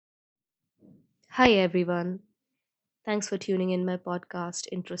Hi everyone. Thanks for tuning in my podcast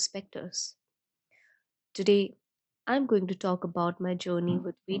Introspectors. Today I'm going to talk about my journey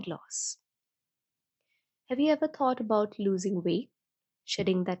with weight loss. Have you ever thought about losing weight,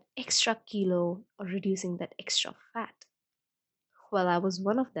 shedding that extra kilo or reducing that extra fat? Well, I was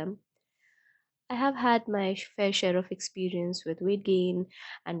one of them. I have had my fair share of experience with weight gain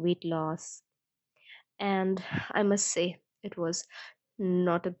and weight loss, and I must say it was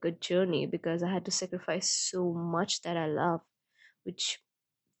not a good journey because I had to sacrifice so much that I love, which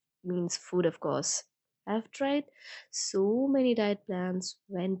means food, of course. I've tried so many diet plans,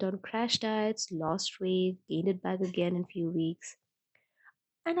 went on crash diets, lost weight, gained it back again in few weeks,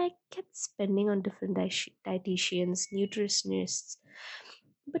 and I kept spending on different dietitians, nutritionists,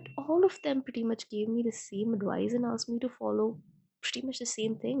 but all of them pretty much gave me the same advice and asked me to follow pretty much the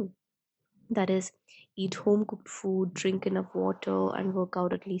same thing. That is, eat home cooked food, drink enough water, and work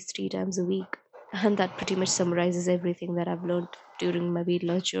out at least 3 times a week. And that pretty much summarizes everything that I've learned during my weight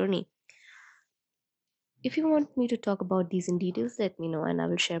loss journey. If you want me to talk about these in details, let me know and I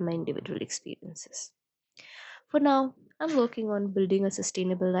will share my individual experiences. For now, I'm working on building a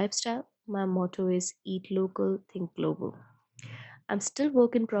sustainable lifestyle. My motto is eat local, think global. I'm still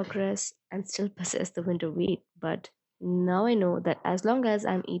work in progress and still possess the winter weight, but now I know that as long as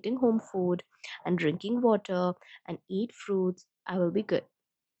I'm eating home food and drinking water and eat fruits, I will be good.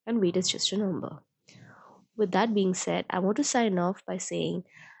 And weight is just a number. With that being said, I want to sign off by saying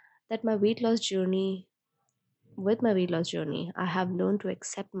that with my weight loss journey, I have learned to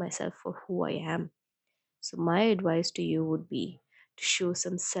accept myself for who I am. So, my advice to you would be to show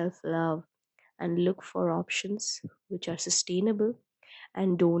some self love and look for options which are sustainable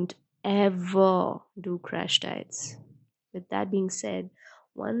and don't ever do crash diets. With that being said,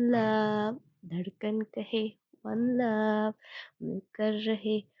 one love, धड़कन कहे one love, मिलकर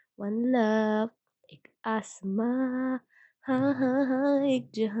रहे one love, एक आसमां, हाँ हाँ हाँ एक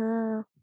जहां.